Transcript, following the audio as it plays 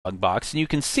box, and you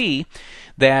can see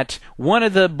that one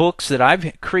of the books that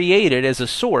I've created as a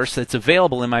source that's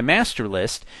available in my master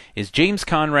list is James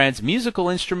Conrad's Musical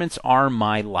Instruments Are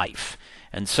My Life.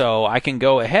 And so I can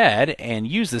go ahead and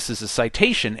use this as a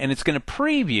citation, and it's going to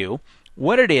preview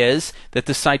what it is that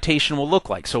the citation will look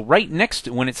like. So right next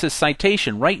to, when it says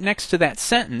citation, right next to that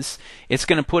sentence, it's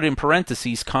going to put in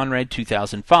parentheses Conrad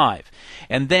 2005.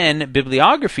 And then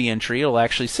bibliography entry, it'll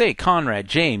actually say Conrad,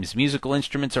 James, Musical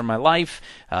Instruments Are My Life,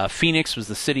 Phoenix was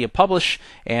the city of publish,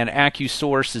 and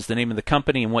AccuSource is the name of the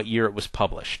company and what year it was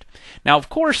published. Now, of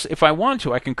course, if I want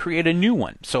to, I can create a new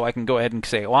one. So I can go ahead and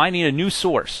say, well, I need a new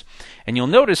source. And you'll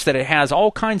notice that it has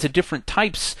all kinds of different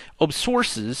types of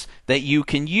sources that you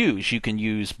can use. You can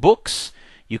use books,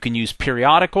 you can use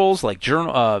periodicals like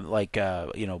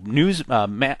news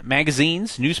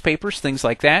magazines, newspapers, things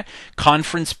like that.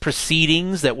 Conference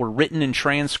proceedings that were written and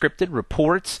transcribed,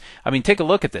 reports. I mean, take a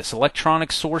look at this: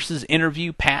 electronic sources,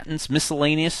 interview, patents,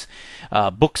 miscellaneous,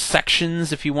 book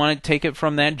sections. If you want to take it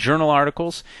from that, journal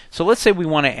articles. So let's say we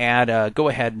want to add. Go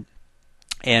ahead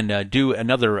and do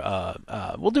another,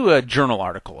 we'll do a journal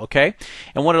article, okay?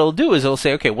 And what it'll do is it'll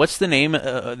say, okay, what's the name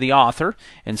of the author?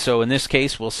 And so in this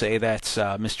case, we'll say that's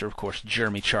Mr., of course,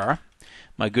 Jeremy Chara,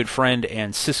 my good friend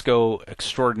and Cisco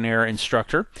extraordinaire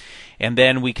instructor. And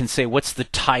then we can say, what's the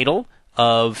title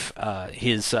of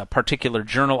his particular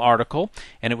journal article?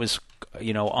 And it was,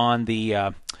 on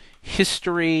the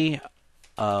history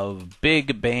of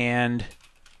big band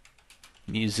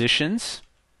musicians.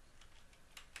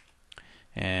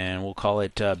 And we'll call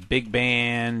it Big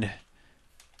Band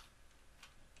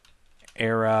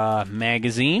Era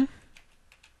Magazine.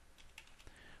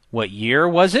 What year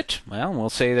was it? Well, we'll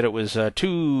say that it was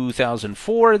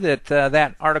 2004 that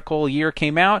that article year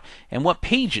came out. And what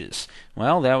pages?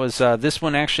 Well, that was this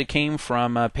one actually came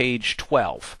from page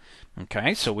 12.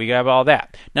 Okay, so we have all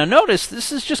that. Now notice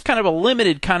this is just kind of a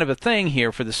limited kind of a thing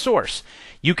here for the source.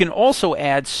 You can also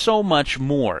add so much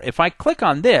more. If I click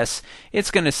on this,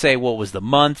 it's going to say what was the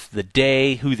month, the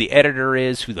day, who the editor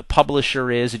is, who the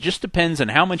publisher is. It just depends on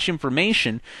how much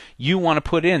information you want to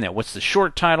put in there. What's the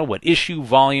short title, what issue,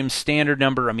 volume, standard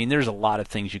number. I mean, there's a lot of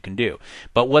things you can do.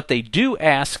 But what they do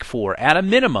ask for, at a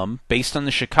minimum, based on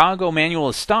the Chicago Manual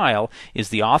of Style, is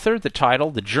the author, the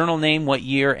title, the journal name, what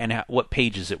year, and what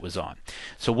pages it was on.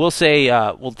 So we'll say,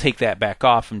 we'll take that back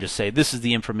off and just say this is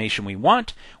the information we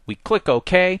want. We click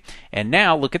OK, and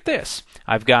now look at this.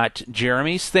 I've got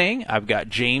Jeremy's thing. I've got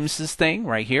James's thing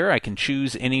right here. I can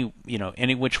choose any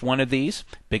which one of these.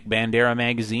 Big Band Era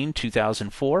Magazine,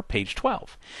 2004, page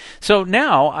 12. So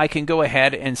now I can go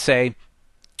ahead and say,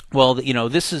 well,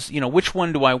 this is, which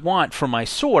one do I want for my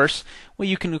source? Well,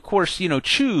 you can, of course,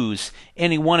 choose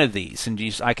any one of these, and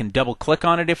I can double click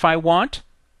on it if I want.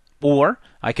 Or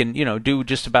I can, do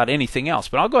just about anything else.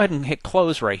 But I'll go ahead and hit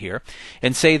close right here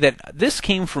and say that this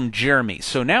came from Jeremy.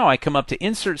 So now I come up to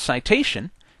Insert Citation,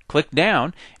 click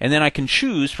down, and then I can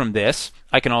choose from this.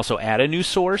 I can also add a new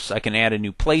source. I can add a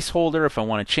new placeholder if I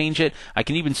want to change it. I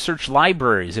can even search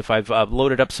libraries if I've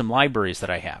loaded up some libraries that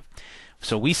I have.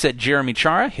 So we said Jeremy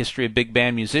Chara, History of Big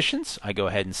Band Musicians. I go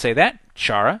ahead and say that,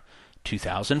 Chara,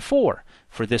 2004.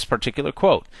 For this particular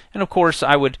quote. And of course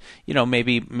I would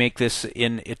maybe make this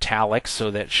in italics so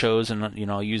that shows, and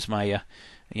I'll use my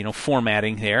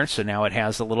formatting there. So now it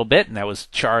has a little bit, and that was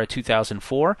Chara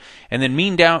 2004. And then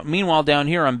meanwhile down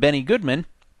here on Benny Goodman,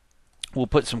 we'll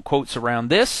put some quotes around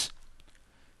this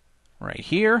right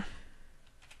here.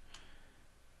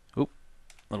 Oop,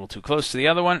 a little too close to the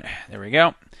other one. There we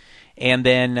go. And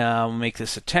then we'll make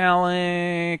this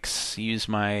italics, use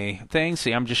my thing.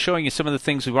 See, I'm just showing you some of the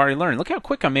things we've already learned. Look how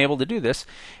quick I'm able to do this.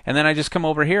 And then I just come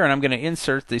over here and I'm going to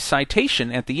insert the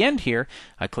citation at the end here.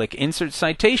 I click Insert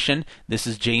Citation. This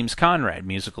is James Conrad,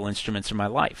 Musical Instruments Are My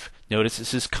Life. Notice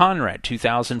this is Conrad,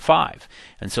 2005.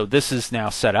 And so this is now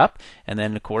set up. And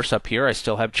then, of course, up here I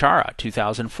still have Chara,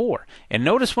 2004. And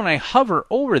notice when I hover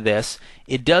over this,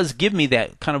 it does give me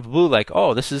that kind of blue, like,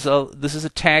 oh, this is a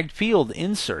tagged field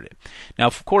inserted. Now,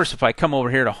 of course, if I come over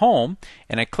here to Home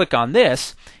and I click on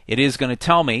this, it is going to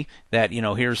tell me that,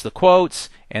 here's the quotes,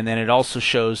 and then it also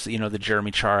shows, the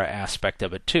Jeremy Chara aspect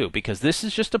of it too, because this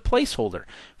is just a placeholder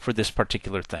for this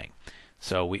particular thing.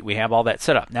 So we have all that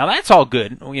set up. Now that's all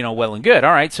good, well and good.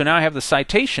 All right, so now I have the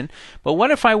citation, but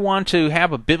what if I want to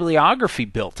have a bibliography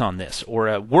built on this, or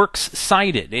a works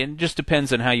cited? It just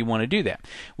depends on how you want to do that.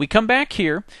 We come back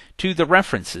here to the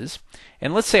references,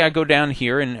 and let's say I go down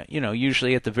here, and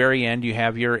usually at the very end you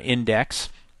have your index.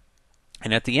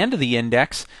 And at the end of the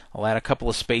index, I'll add a couple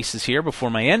of spaces here before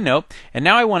my endnote, and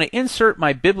now I want to insert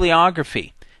my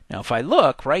bibliography. Now if I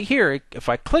look right here, if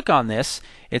I click on this,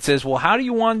 it says, well, how do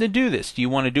you want to do this? Do you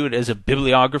want to do it as a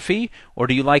bibliography, or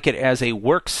do you like it as a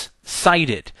works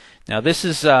cited? Now this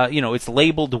is, it's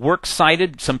labeled works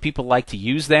cited. Some people like to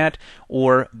use that.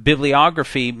 Or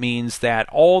bibliography means that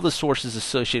all the sources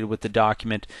associated with the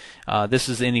document, this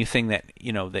is anything that,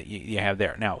 that you have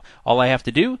there. Now, all I have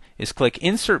to do is click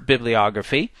Insert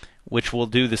Bibliography, which will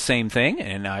do the same thing,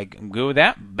 and I can go with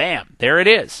that. Bam! There it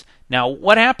is. Now,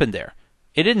 what happened there?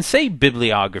 It didn't say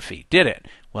bibliography, did it?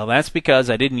 Well, that's because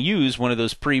I didn't use one of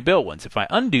those pre-built ones. If I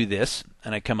undo this,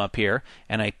 and I come up here,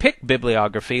 and I pick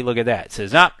bibliography, look at that. It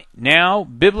says, now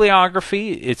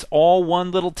bibliography, it's all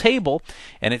one little table,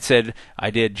 and it said,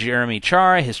 I did Jeremy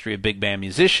Chara, History of Big Band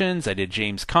Musicians, I did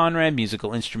James Conrad,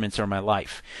 Musical Instruments Are My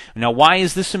Life. Now, why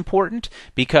is this important?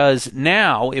 Because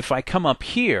now, if I come up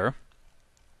here,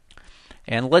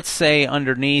 and let's say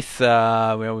underneath,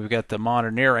 well, we've got the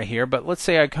modern era here, but let's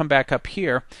say I come back up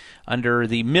here under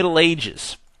the Middle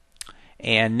Ages.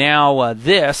 And now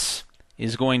this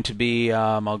is going to be,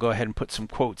 I'll go ahead and put some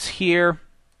quotes here.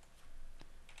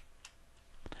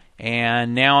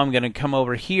 And now I'm going to come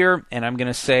over here and I'm going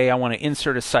to say I want to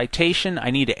insert a citation. I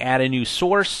need to add a new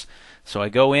source. So I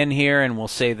go in here and we'll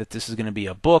say that this is going to be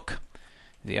a book.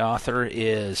 The author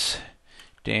is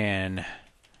Dan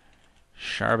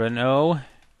Charbonneau.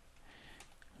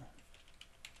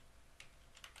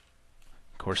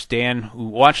 Of course, Dan, who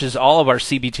watches all of our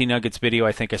CBT Nuggets video,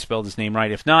 I think I spelled his name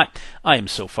right. If not, I am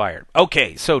so fired.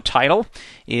 Okay, so title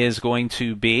is going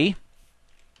to be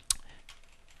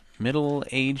Middle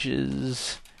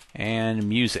Ages and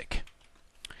Music.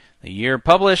 The year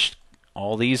published.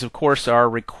 All these, of course, are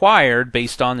required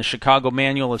based on the Chicago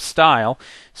Manual of Style.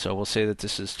 So we'll say that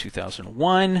this is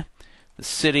 2001. The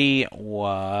city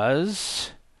was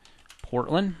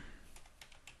Portland.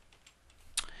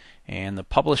 And the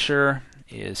publisher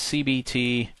is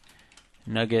CBT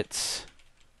Nuggets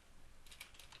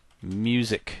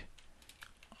Music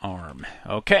Arm.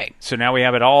 Okay, so now we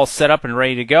have it all set up and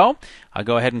ready to go. I'll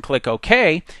go ahead and click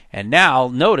OK, and now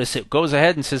notice it goes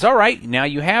ahead and says, all right, now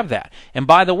you have that. And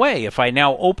by the way, if I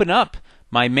now open up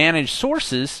my Manage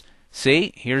Sources,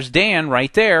 see, here's Dan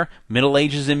right there, Middle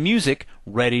Ages and Music,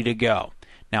 ready to go.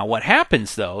 Now what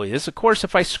happens though is, of course,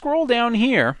 if I scroll down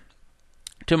here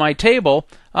to my table,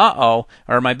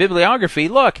 or my bibliography,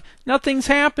 look, nothing's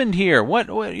happened here. What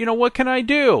can I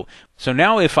do? So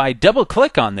now if I double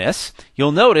click on this,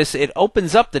 you'll notice it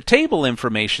opens up the table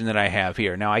information that I have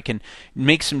here. Now I can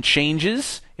make some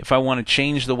changes. If I want to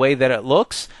change the way that it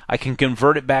looks, I can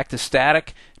convert it back to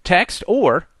static text,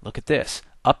 or look at this,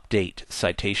 update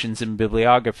citations and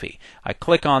bibliography. I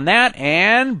click on that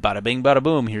and bada bing bada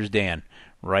boom, here's Dan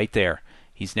right there.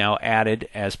 He's now added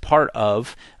as part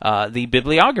of the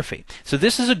bibliography. So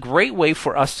this is a great way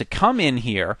for us to come in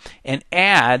here and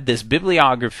add this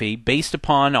bibliography based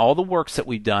upon all the works that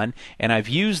we've done. And I've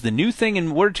used the new thing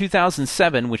in Word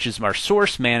 2007, which is our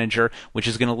source manager, which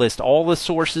is going to list all the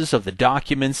sources of the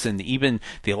documents and even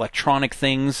the electronic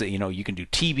things. You can do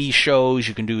TV shows,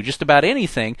 you can do just about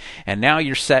anything. And now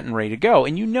you're set and ready to go.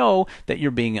 And you know that you're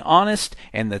being honest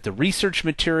and that the research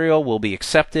material will be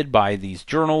accepted by these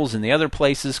journals and the other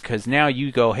places, because now you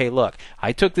go, hey, look,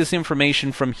 I took this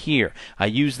information from here. I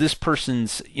used this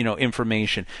person's,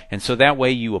 information, and so that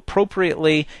way you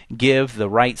appropriately give the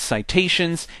right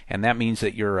citations, and that means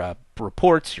that your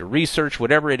reports, your research,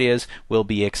 whatever it is, will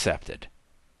be accepted.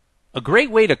 A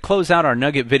great way to close out our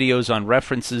Nugget videos on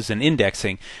references and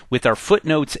indexing with our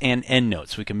footnotes and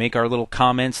endnotes. We can make our little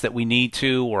comments that we need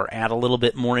to, or add a little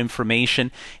bit more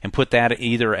information and put that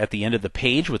either at the end of the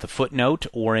page with a footnote,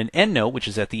 or an endnote, which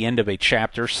is at the end of a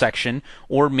chapter, section,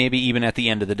 or maybe even at the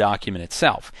end of the document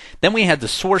itself. Then we had the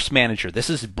source manager. This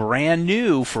is brand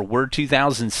new for Word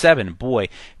 2007. Boy,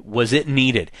 was it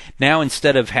needed. Now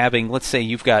instead of having, let's say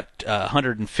you've got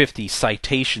 150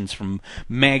 citations from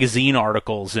magazine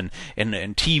articles and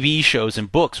TV shows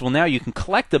and books. Well, now you can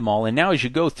collect them all, and now as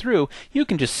you go through, you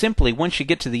can just simply, once you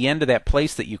get to the end of that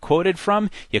place that you quoted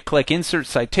from, you click Insert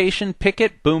Citation, pick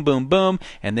it, boom, boom, boom,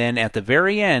 and then at the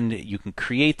very end, you can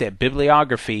create that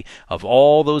bibliography of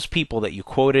all those people that you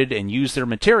quoted and use their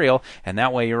material, and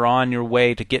that way you're on your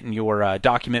way to getting your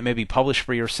document maybe published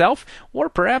for yourself, or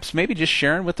perhaps maybe just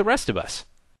sharing with the rest of us.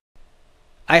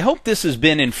 I hope this has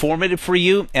been informative for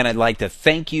you, and I'd like to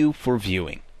thank you for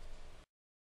viewing.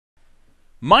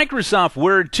 Microsoft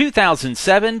Word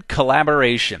 2007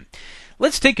 Collaboration.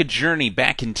 Let's take a journey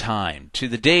back in time to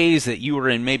the days that you were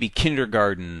in maybe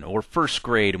kindergarten or first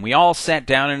grade, and we all sat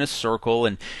down in a circle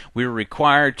and we were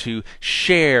required to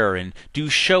share and do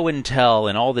show and tell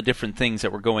and all the different things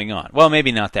that were going on. Well,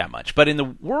 maybe not that much, but in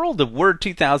the world of Word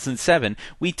 2007,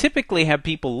 we typically have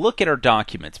people look at our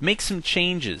documents, make some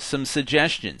changes, some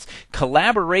suggestions.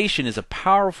 Collaboration is a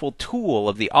powerful tool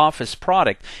of the Office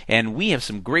product, and we have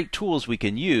some great tools we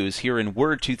can use here in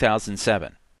Word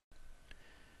 2007.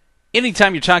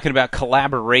 Anytime you're talking about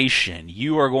collaboration,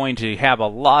 you are going to have a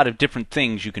lot of different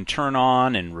things you can turn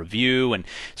on and review. And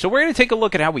so we're going to take a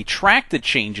look at how we track the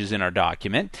changes in our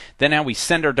document, then how we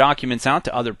send our documents out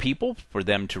to other people for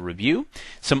them to review,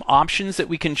 some options that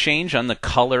we can change on the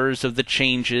colors of the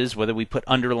changes, whether we put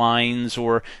underlines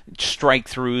or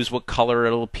strike-throughs, what color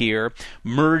it'll appear,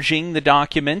 merging the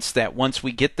documents, that once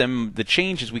we get them, the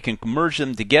changes, we can merge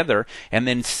them together and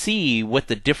then see what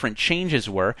the different changes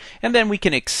were, and then we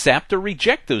can accept or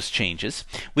reject those changes.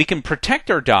 We can protect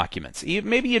our documents.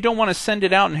 Maybe you don't want to send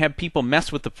it out and have people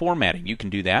mess with the formatting. You can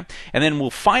do that. And then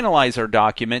we'll finalize our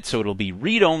document so it'll be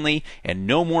read-only and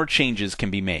no more changes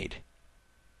can be made.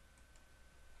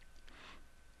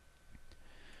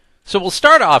 So we'll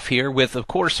start off here with, of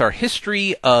course, our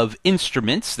history of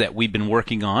instruments that we've been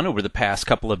working on over the past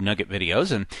couple of Nugget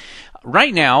videos. And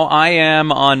right now, I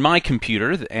am on my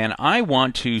computer, and I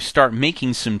want to start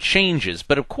making some changes.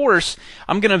 But of course,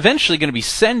 I'm eventually going to be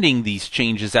sending these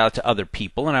changes out to other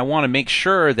people, and I want to make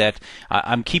sure that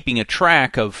I'm keeping a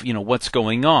track of what's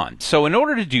going on. So in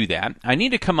order to do that, I need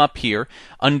to come up here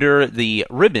under the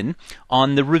ribbon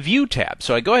on the Review tab.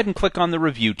 So I go ahead and click on the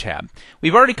Review tab.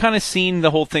 We've already kind of seen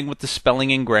the whole thing with the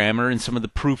spelling and grammar and some of the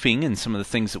proofing and some of the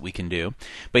things that we can do.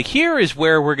 But here is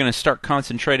where we're going to start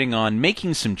concentrating on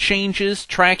making some changes,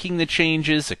 tracking the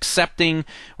changes, accepting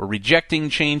or rejecting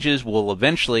changes. We'll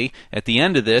eventually, at the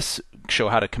end of this, show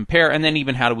how to compare, and then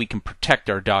even how we can protect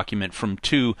our document from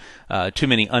too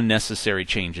many unnecessary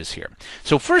changes here.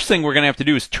 So first thing we're going to have to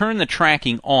do is turn the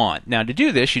tracking on. Now to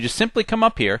do this, you just simply come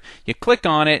up here, you click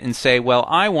on it and say, well,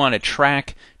 I want to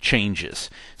track changes.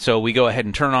 So we go ahead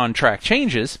and turn on track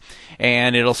changes,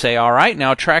 and it'll say, all right,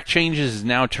 now track changes is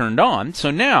now turned on.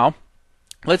 So now,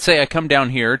 let's say I come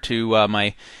down here to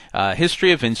my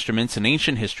history of instruments and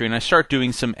ancient history, and I start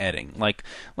doing some editing. Like,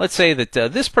 let's say that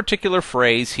this particular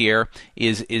phrase here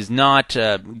is not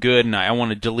good, and I want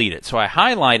to delete it. So I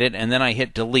highlight it, and then I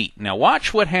hit delete. Now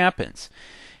watch what happens.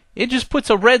 It just puts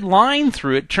a red line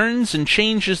through it, turns and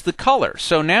changes the color.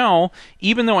 So now,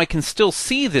 even though I can still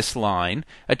see this line,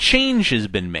 a change has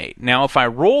been made. Now if I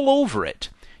roll over it,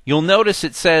 you'll notice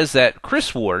it says that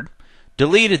Chris Ward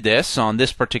deleted this on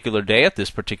this particular day at this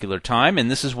particular time,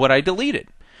 and this is what I deleted.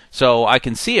 So I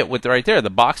can see it with right there. The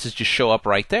boxes just show up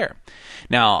right there.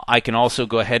 Now I can also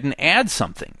go ahead and add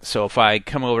something. So if I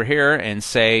come over here and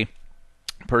say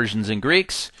Persians and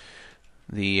Greeks,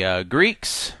 the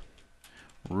Greeks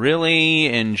really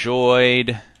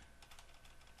enjoyed,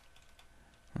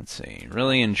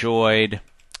 really enjoyed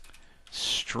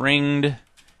stringed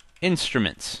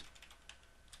instruments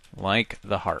like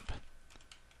the harp.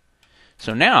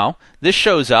 So now this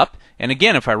shows up, and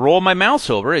again, if I roll my mouse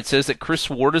over, it says that Chris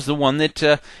Ward is the one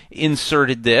that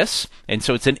inserted this, and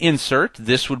so it's an insert.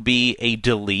 This would be a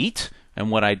delete,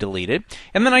 and what I deleted.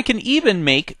 And then I can even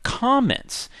make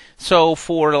comments. So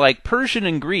for like Persian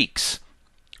and Greeks,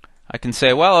 I can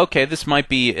say, well, okay, this might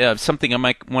be something I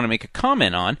might want to make a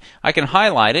comment on. I can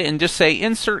highlight it and just say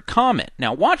Insert Comment.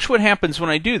 Now watch what happens when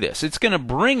I do this. It's going to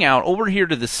bring out over here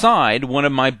to the side one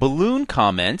of my balloon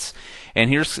comments, and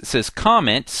here it says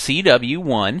Comment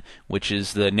CW1, which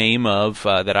is the name of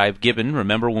that I've given.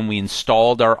 Remember when we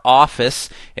installed our Office,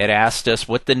 it asked us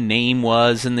what the name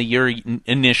was and the year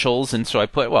initials, and so I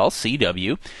put, well,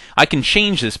 CW. I can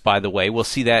change this, by the way. We'll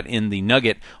see that in the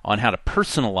nugget on how to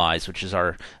personalize, which is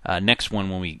our next one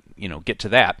when we get to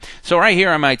that. So right here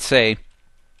I might say,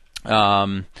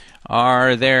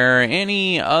 are there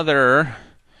any other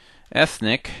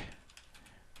ethnic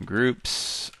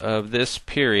groups of this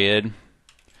period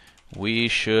we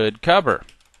should cover?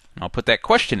 And I'll put that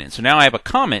question in. So now I have a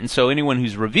comment, and so anyone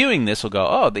who's reviewing this will go,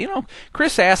 oh,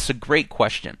 Chris asks a great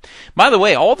question. By the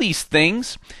way, all these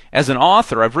things, as an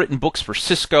author, I've written books for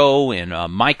Cisco and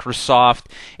Microsoft,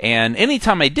 and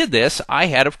anytime I did this, I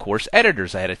had, of course,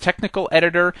 editors. I had a technical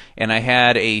editor, and I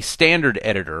had a standard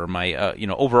editor, my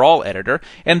overall editor,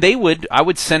 and I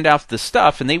would send out the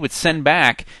stuff, and they would send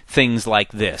back things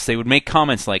like this. They would make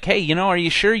comments like, hey, are you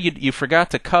sure you forgot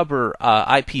to cover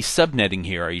IP subnetting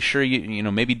here? Are you sure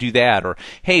maybe do that? Or,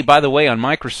 hey, by the way, on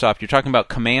Microsoft, you're talking about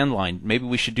command line. Maybe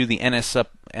we should do the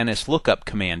NSLOOKUP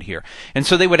command here. And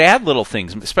so they would add little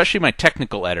things, especially my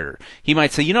technical editor. He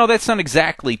might say, that's not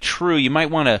exactly true. You might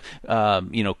want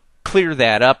to, clear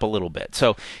that up a little bit.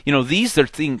 So, these are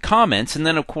comments, and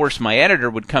then of course my editor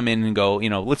would come in and go,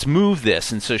 let's move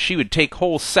this. And so she would take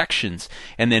whole sections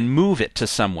and then move it to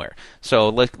somewhere. So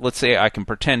let's say I can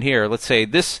pretend here, let's say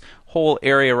this whole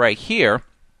area right here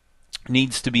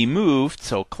needs to be moved.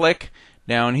 So click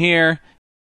down here,